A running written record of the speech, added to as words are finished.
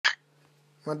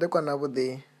madekwana vhuḓi.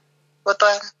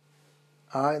 Vhoṱwani.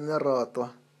 Hai, nṋe rotwa.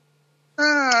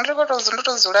 Ndi khou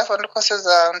ndo dzula afho ndi khou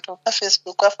sedza nthu kha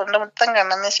Facebook afho nda ṱangana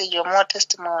na message yo more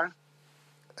testimony.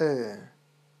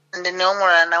 Ndi ne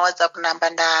humula na WhatsApp namba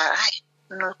nda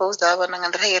ndi khou vhudza vhana nga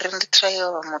nḓila iri ndi try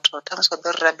muthu ṱhamusi vha ḓo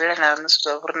ri rabela na zwithu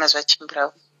zwa uri na zwa tshimbila.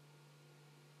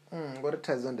 Ngori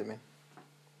thaidzo ndi mini?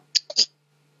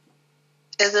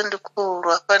 Thaidzo ndi khulu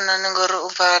hafhanoni ngori u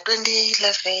bva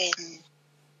 2011.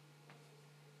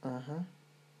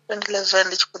 2011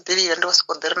 ndi tshi khou ḓi lila ndi khou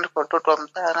sokou ḓi ri ndi khou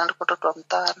totowa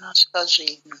muṱana swika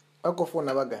zwino. A khou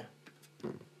funa vha gai?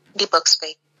 Ndi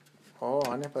Boksburg.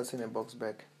 Hanefha tsini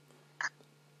Boksburg.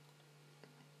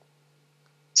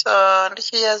 So ndi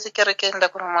tshi ya dzi kerekeni nda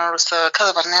kona u wanulusa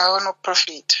kha vhane vha no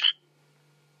profit.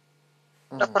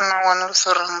 Nda kona u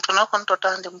wanulusa uri muthu na khou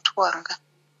ntota ndi muthu wanga.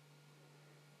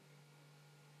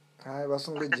 Hai, vha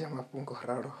songo dzhia mafhungo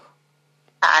ralo.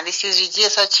 Ndi tshi zwi dzhia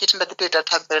sa tshithu nda ḓi tou ita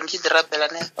thabela ndi tshi ḓi rabela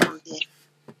hanefha muḓini.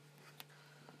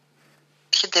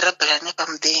 Ndi tshi ḓi rabela hanefha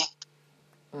muḓini.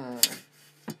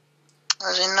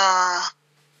 Zwino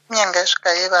mianga ya swika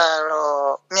ye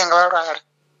mianga vha lwala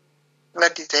nga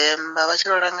December, vha tshi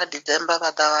lwala nga December vha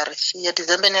ḓa vha ri sia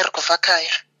December ine ri khou bva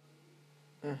khayo.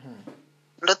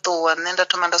 Ndo ṱuwa nṋe nda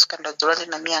thoma nda swika nda dzula ndi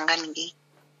na mianga haningei.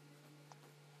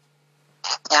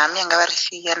 Mianga vha ri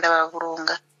sia nda vha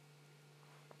vhulunga.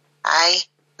 Hai,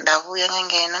 nda vhuya nga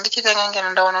ngeno ndi tshi vhuya nga ngeno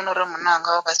nda wana uri munna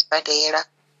wanga o vha sibadela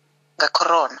nga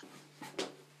corona.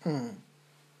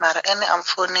 Mara ene a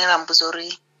mpfonela mbudza uri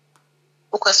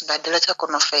u khou sibadela tsha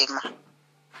kona u fema.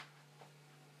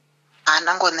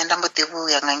 Na ngo nṋe nda mbo ḓi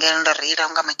vhuya nga ngeno nda reila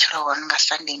nga matsheloni nga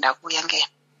Sunday nda vhuya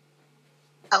ngeno.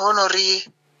 A vhona uri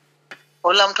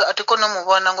houḽa muthu a thi koni u mu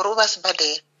vhona ngori u vha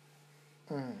sibadela.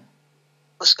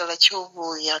 U swikela tshi u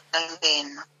vhuya nga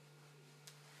ngeno.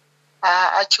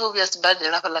 A tshi u vhuya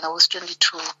sibadela hafhaḽa nga vho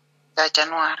 22 nga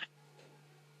January.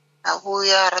 A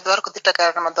vhuya ra ḓovha ri khou ḓi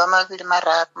takalela na maḓuvha mavhili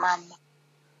mararu maṋa.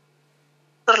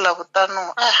 Uri ḽavhuṱanu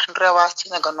ndi a vha a tshi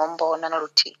nyaga no mbona na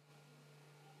luthihi.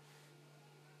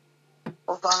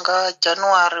 U bva nga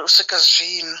January u swika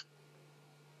zwino.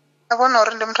 A vhona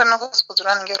uri ndi muthu ane a khou sokou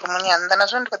dzula haningei rumuni ya nnḓa na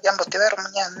zwone ndi kho ḓi amba ḓivha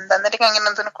rumuni ya nnḓa. Nṋe ndi nga ngeno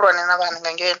nḓuni khulwane na vhana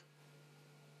nga ngeno.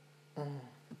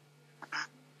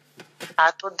 Ha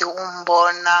ṱoḓi u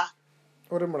mbona.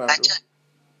 Uri mulandu?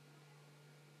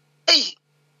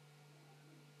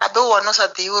 A ḓo wana u sa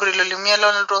ḓivhi uri ḽo ḽimuya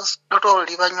ḽo tou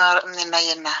livhanywa nṋe na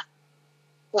ye na.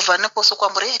 U bva hanefho u sokou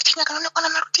amba uri thi nyaga no kona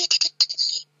na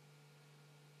luthihi.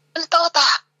 Ni ṱoḓa.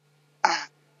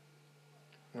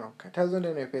 Thaidzo ndi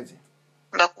ene fhedzi.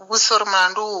 Nda vhudzisa uri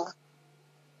mulandu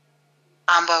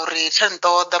amba uri tsha ni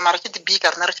ṱoḓa mara tshi ḓi bika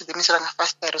riṋe ri tshi ḓi imisela nga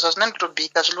fasiṱere. Zwa zwine ndi tou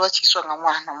bika zwiḽiwa tshi iswa nga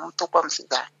ṅwana muṱuku wa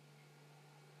musidzana.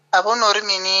 A vhona uri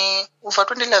mini u bva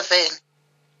 2011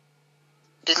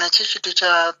 ndi na tshi tshithu tsha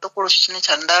ṱokoloshi tshine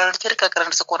tsha ndala ndi tshi ri kakara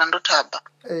ndi soko wana ndo thaba.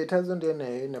 Thaidzo ndi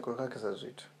yeneyo ine khou khakhisa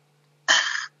zwithu.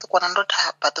 Soko wana ndo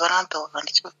thaba ḓuvha na ḓuvha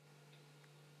ndi tshi.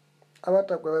 A vha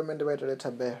takwe vha mende vha itele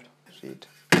thabelo zwi ita.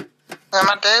 Nga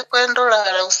madekwe ndo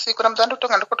lala usiku na muḓa ndo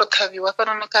tonga ndi khou tou ṱhavhiwa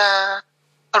hafhanoni kha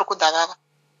lukuḓa vhavha.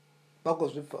 Vha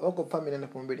khou pfha mini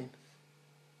hanefho muvhilini?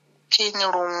 Phini,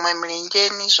 luṅwe,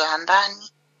 milenzheni, zwanḓani.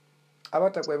 A vha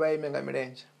takwe vha ime nga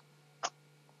milenzhe.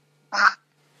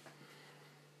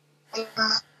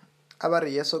 A vha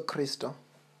ri Yesu Kristo.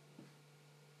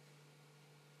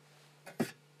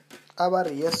 A vha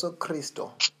ri Yesu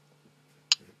Kristo.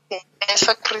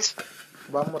 Yesu Kristo.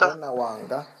 Vha murena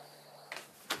wanga.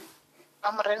 Vha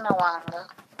murena wanga.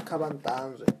 Kha vha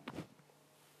nṱanzwe.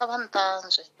 Kha vha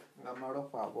nṱanzwe. Nga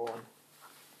malofha a vhone.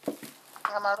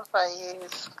 Nga malofha a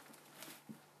Yesu.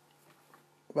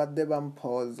 Vha ḓe vha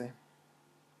mphoze.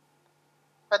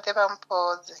 Vha ḓe vha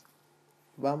mphoze.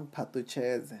 Vha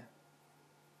mphaṱutshedze.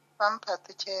 Vha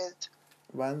mphaṱutshedze.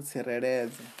 Vha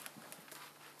ntsireledze.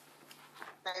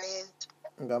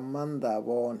 Nga maanḓa a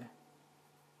vhone.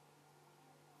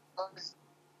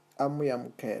 A muya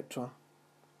mukhethwa.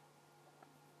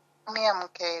 Muya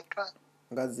mukhethwa.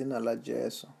 Nga dzina ḽa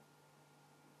Jesu.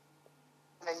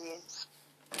 Nga Yesu.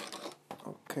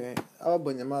 Okay. Ava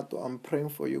bonye mato. I'm praying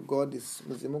for you. God is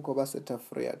muzimu khou vha set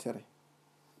free athiri.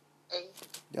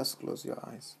 Just close your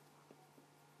eyes.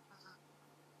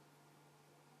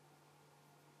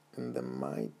 In the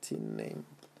mighty name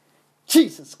of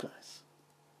Jesus Christ,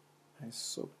 I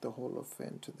soak the whole of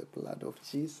it into the blood of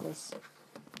Jesus,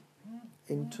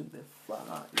 into the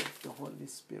fire of the Holy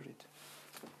Spirit.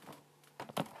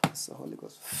 It's the Holy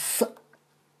Ghost.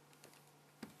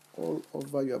 All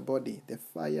over your body, the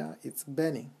fire, it's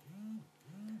burning.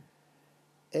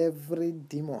 Every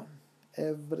demon,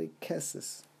 every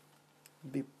curses,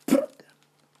 be broken.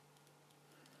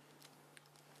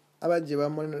 abaji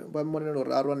bamonela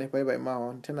uri arwane bye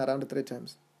mahon, turn around 3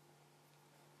 times.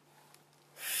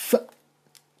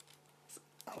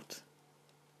 Out.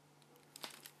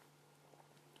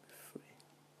 Free.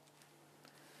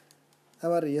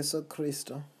 Abari Yesu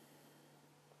Kristo.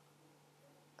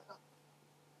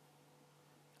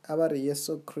 Abari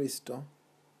Yesu Kristo.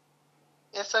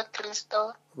 Yesu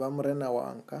Kristo. Bamurena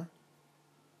wanka.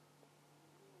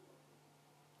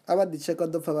 Abadi check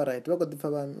out the favor right. Wako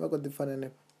the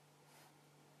fanene.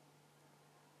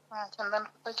 Chandan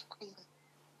kwa chikwini.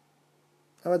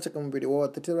 Abacheka mubiri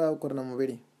wote tira ukorana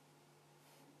mubiri.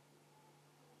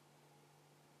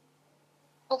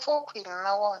 Kufo kwini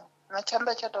na wona. Na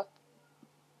chanda chato.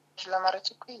 Chila mara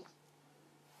chikwini.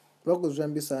 Wako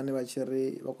zwambisane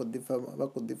bachiri wako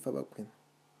difa bakwini.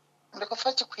 Ndiko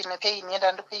fa chikwini pe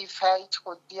inyenda ndiko ifa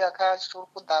ichikodia ka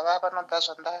chukudava bano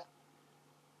dazonda.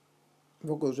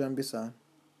 Wako zwambisane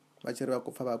bachiri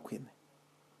wako fa bakwini.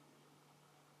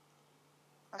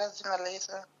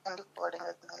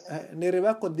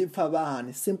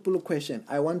 Simple question.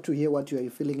 I want to hear what you are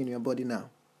feeling in your body now.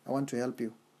 I want to help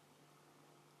you.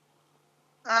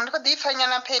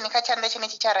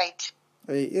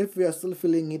 If you are still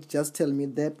feeling it, just tell me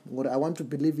that. I want to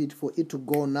believe it for it to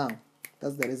go now.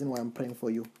 That's the reason why I'm praying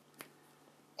for you.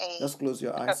 Just close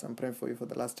your eyes. I'm praying for you for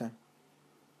the last time.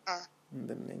 In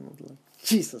the name of the Lord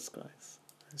Jesus Christ,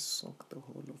 I soak the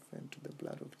whole of it into the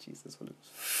blood of Jesus. Holy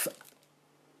Ghost.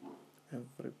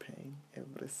 Every pain,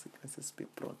 every sickness is be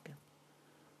broken.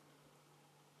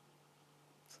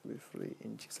 So be free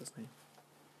in Jesus' name.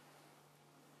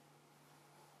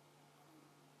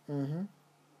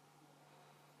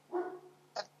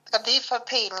 Kadifa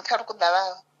pain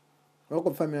karukudava.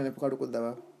 Wako family ne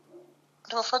karukudava.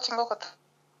 Ndo foti ngokota.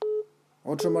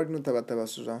 Otro marino tabata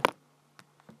suza.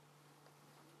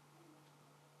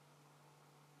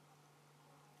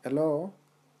 Hello.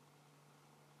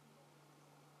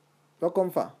 Wako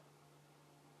mfa.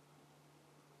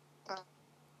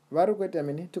 Varu kwete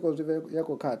mini tuko zive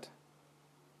yako kata.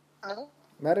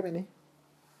 Mari mini.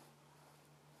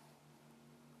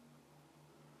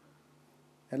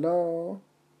 Hello.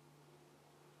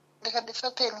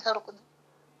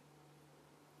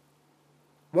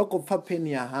 Wako fa pain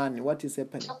ya hani. What is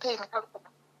happening?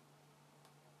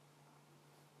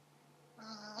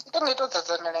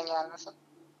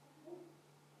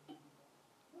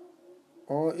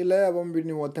 Oh, ila ya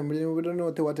bombini wote mbili mbili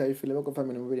wote what are you feeling? Wako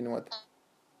family mbili wote.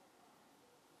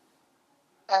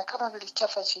 Kama vile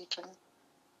chafa chitu.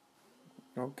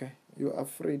 Okay, you are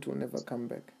free to never come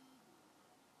back.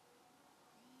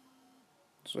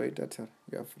 So you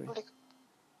are free.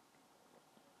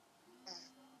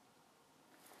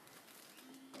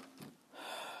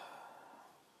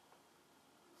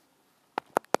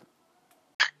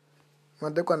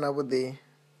 Madekwa na budi.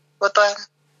 Botwa.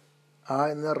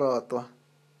 Ina rotwa.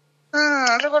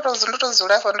 Ndiko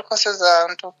tozula afa ndiko seza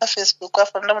nto pa Facebook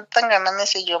afa ndamutanga na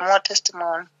message yo mo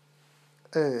testimony.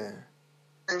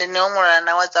 Ndine omula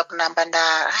na WhatsApp namba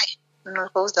nda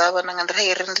ndiko uzaba nanga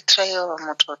ndiraire ndi trial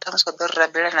moto tamswa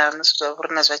dorabela na nsuzo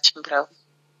burina zwa chimbira.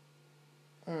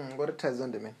 Ngori tazo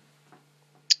ndime.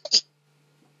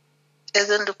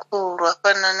 Ezo ndikulu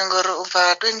afana ngori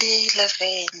over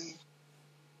 2011.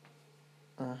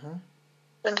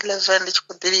 2011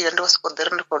 ndichikudirira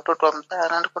ndosikodzera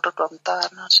ndikototwa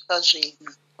mutana svika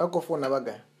zvino. Akofona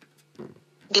vaga?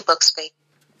 Ndi Boxback.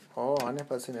 Oh, ane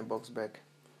pasine Boxback.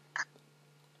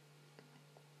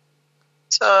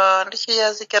 So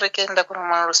ndichiyazi kereke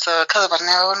ndakunomanusa kaza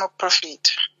vane no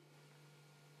profit.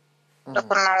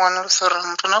 Ndakunomanusa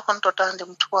mtu nakontota ndi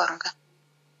mtu wanga.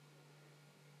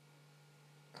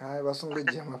 Hai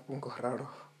vasungejia mapungo raro.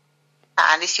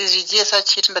 Ndisizvijiye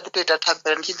sachiti ndatitoita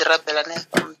tabhera ndichidzirabhela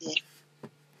nepamudhiri.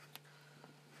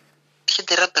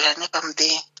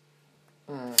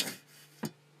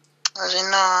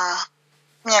 Zvino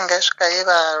minyanga yasvika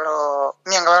yevaro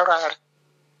minyanga varwara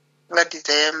nga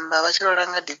December vachirora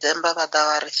nga December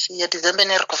vadavarisiya December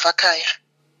neri kuvhakaya.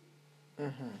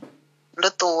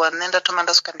 Ndotowa nendatoma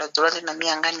ndasvika ndadzura ndina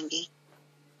minyanga ningi.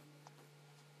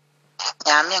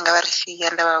 Minyanga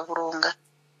varisiya ndavavurunga.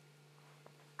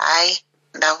 Hai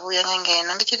ndavuya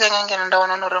ngangena ndichika ngangena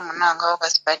ndaona nori munhu wanga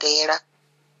wakasibhadhera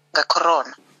nga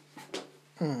corona.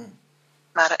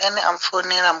 Mara ene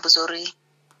amfonera mbuzori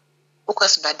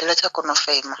ukasibhadhera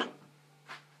chakonofema.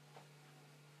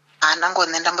 Nango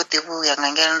nenda mbotivuya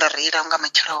ngangena ndarira unga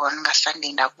machira wanga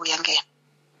Sunday ndavuya ngena.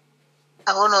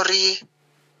 Avonori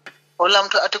ola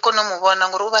mtu atikono mubona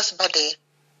ngori ubasibhadhera.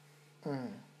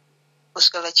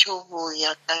 Kusukela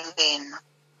chovuya ngangena.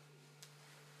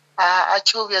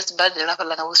 Achovia sibhadhera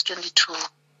pala was 22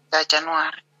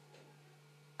 January.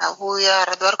 avuya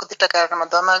ra ḓo ri khou ḓi takalela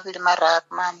maḓuvha mavhili mararu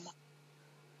mama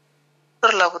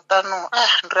uri ḽavhuṱanu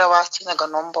ndi a wa tshi nyaga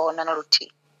no mbona na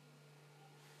luthihi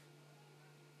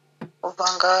u bva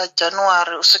nga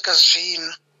January u swika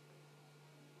zwino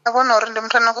a vhona uri ndi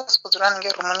muthu ane khou sokou dzula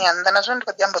haningei rumuni ya nnḓa na zwino ndi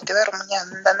kho ḓi amba u ḓivha rumuni ya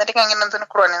nnḓa nṋe ndi nga ngeno nḓuni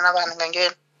khulwane na vhana nga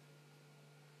ngeno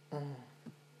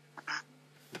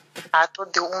ha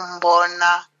ṱoḓi u mbona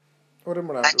uri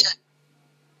mulandu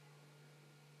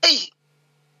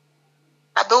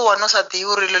a ḓo wana u sa ḓivhi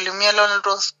uri ḽo ḽimuya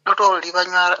ḽo tou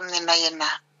livhanywa nṋe na ye na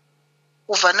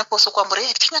u bva hanefho u sokou amba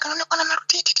uri thi nyaga no ni kona na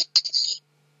luthihi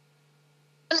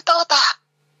ni ṱoḓa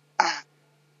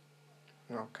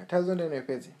okay thaidzo ndi ene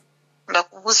fhedzi nda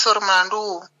kuvhudzisa uri mulandu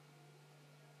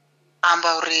amba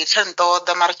uri tsha ni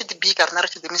ṱoḓa mara tshi ḓi bika rine ri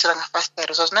tshi ḓi imisela nga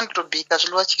fasiṱere zwa zwine ndi tou bika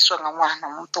zwiḽiwa tshi iswa nga ṅwana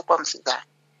muṱuku wa musidzana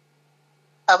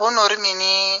a vhona uri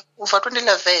mini u bva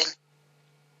 2011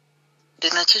 ndi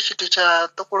na tshi tshithu tsha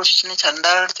ṱokoloshi tshine tsha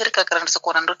ndala ndi tshi ri kakala ndi soko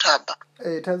wana ndo thaba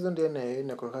thaidzo ndi eneyo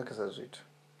ine khou khakhisa zwithu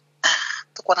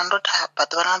soko wana ndo thaba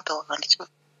ḓuvha na ḓuvha ndi tshi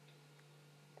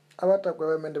a vha takwe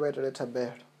vha ndi vha itele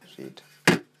thabelo zwi ita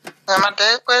nga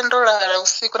madekwe ndo lala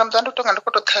usiku na muḓa ndo tonga ndi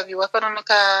khou tou ṱhavhiwa fhanoni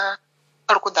kha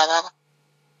lukuḓavhavha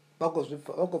vha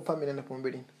khou pfa mini hanefho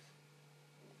muvhilini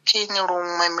tsini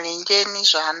luṅwe milenzheni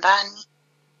zwanḓani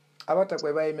a vha takwe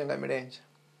vha ime nga milenzhe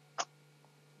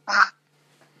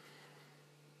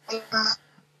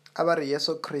a vha ri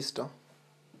Yesu Kristo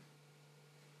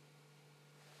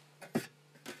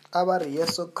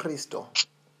Yesu Kristo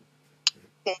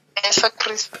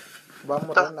vha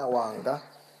murena wanga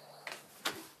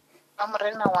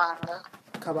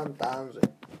kha vha nṱanzwe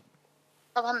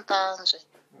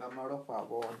nga malofha a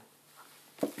vhone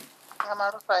nga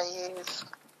malofha a Yesu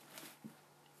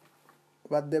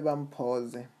vha ḓe vha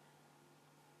mphoze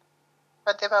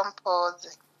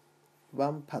vha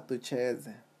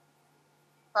mphaṱutshedze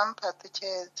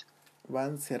vha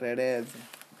ntsireledze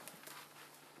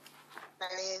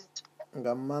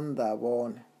nga maanḓa a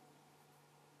vhone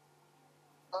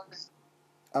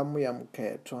a muya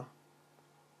mukhethwa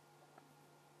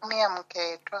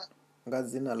nga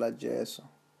dzina ḽa Jesu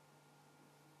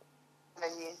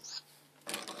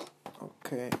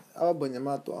okay a vha bonye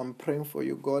maṱo I'm praying for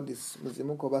you God is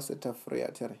mudzimu khou vha seta free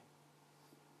atere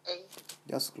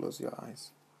just close your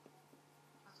eyes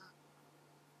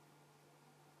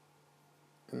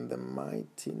in the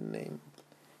mighty name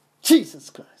Jesus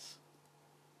Christ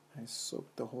I soak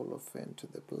the whole of her into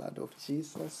the blood of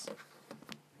Jesus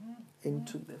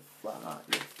into the fire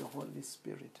of the Holy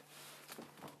Spirit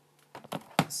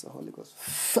as the Holy Ghost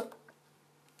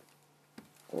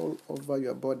all over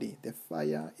your body the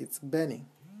fire it's burning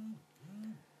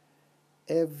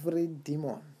every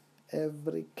demon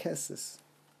every curses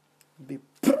be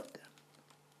broken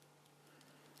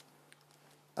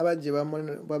abaje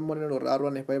ba monelo raro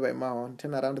ne pa ba ma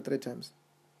turn around 3 times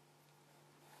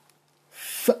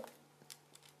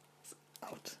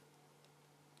out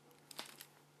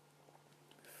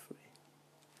free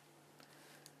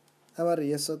abari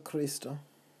Yesu Kristo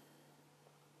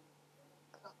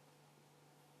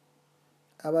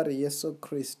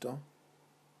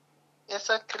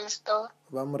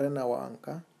va murena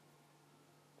wanga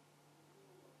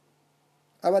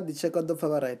ava di cheka do pfa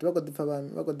va right va ko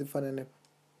di pfa nene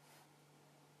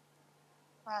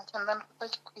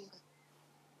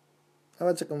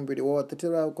ava cheka muvhili woṱhe thi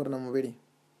vha ku ri na muvhili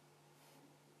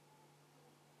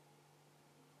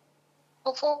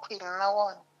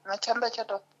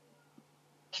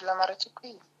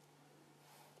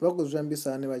vha khou zwi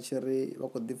ambisa hani vha tshi ri vha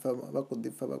khou ḓi pfa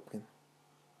vha khwine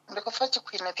ndi khou pfa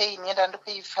tshikhwine pain ye nda ndi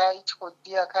khou i pfa i tshi khou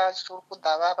dia kha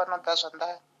lukuḓavhavha no ḓa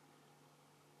zwanḓani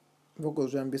vha khou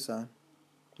zwi ambisa hani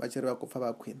vha tshi ri vha khou pfa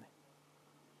vha khwine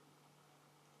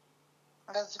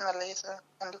nga dzina ḽa Yesu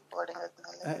ndi fhole nga dzina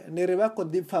ḽa ni ri vha khou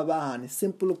ḓi pfa vha hani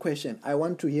simple question I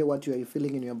want to hear what you are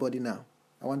feeling in your body now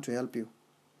I want to help you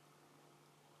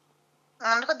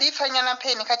ndi khou ḓi pfa nyana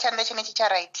pain kha tshanḓa tshenetshi tsha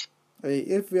right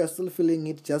if you are still feeling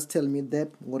it just tell me that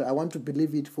I want to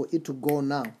believe it for it to go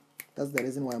now that's the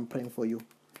reason why I'm praying for you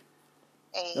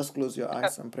just close your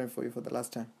eyes I'm praying for you for the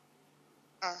last time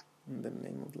in the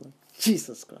name of the Lord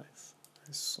Jesus Christ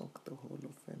I soak the whole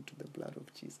of her into the blood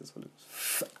of Jesus Holy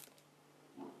Ghost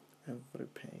every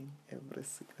pain every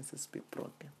sickness is be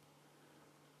broken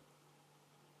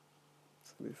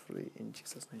so be free in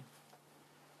Jesus name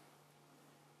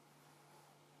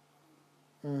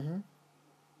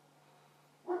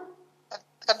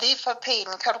kadi fa pain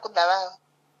kha lukuḓavhavha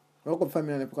wa khou pfa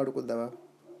mini hanefho kha lukuḓavhavha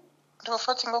ndi khou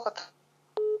pfa thingo khou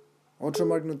o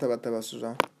thoma lini u ṱavhaṱavha zwithu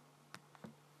zwau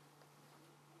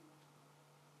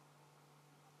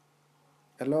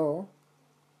hello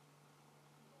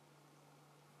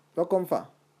vha komfa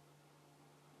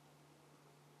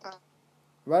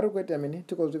vha ri khou ita mini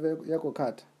thi khou zwi ya khou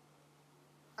khatha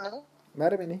vha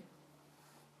ri mini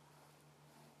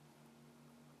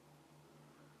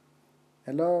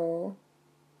hello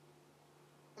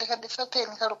ndi kha ḓi pfha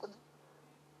pheni kha lukuḓi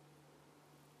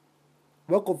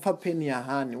vha khou pfa pheni ya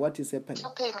hani what is happening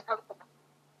pheni kha lukuḓi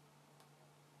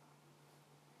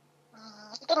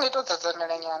ita nga ito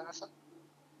dzadzanela nyana sa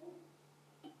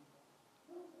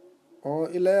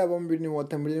iḽa ya vha muvhilini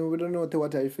woṱhe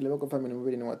what are you feeling vha khou pfa mini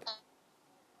muvhilini woṱhe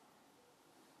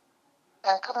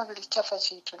kha muvhili tsha pfa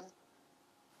tshithu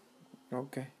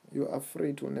okay you are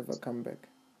free to never come back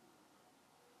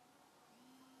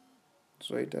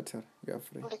so ita thara you are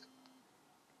free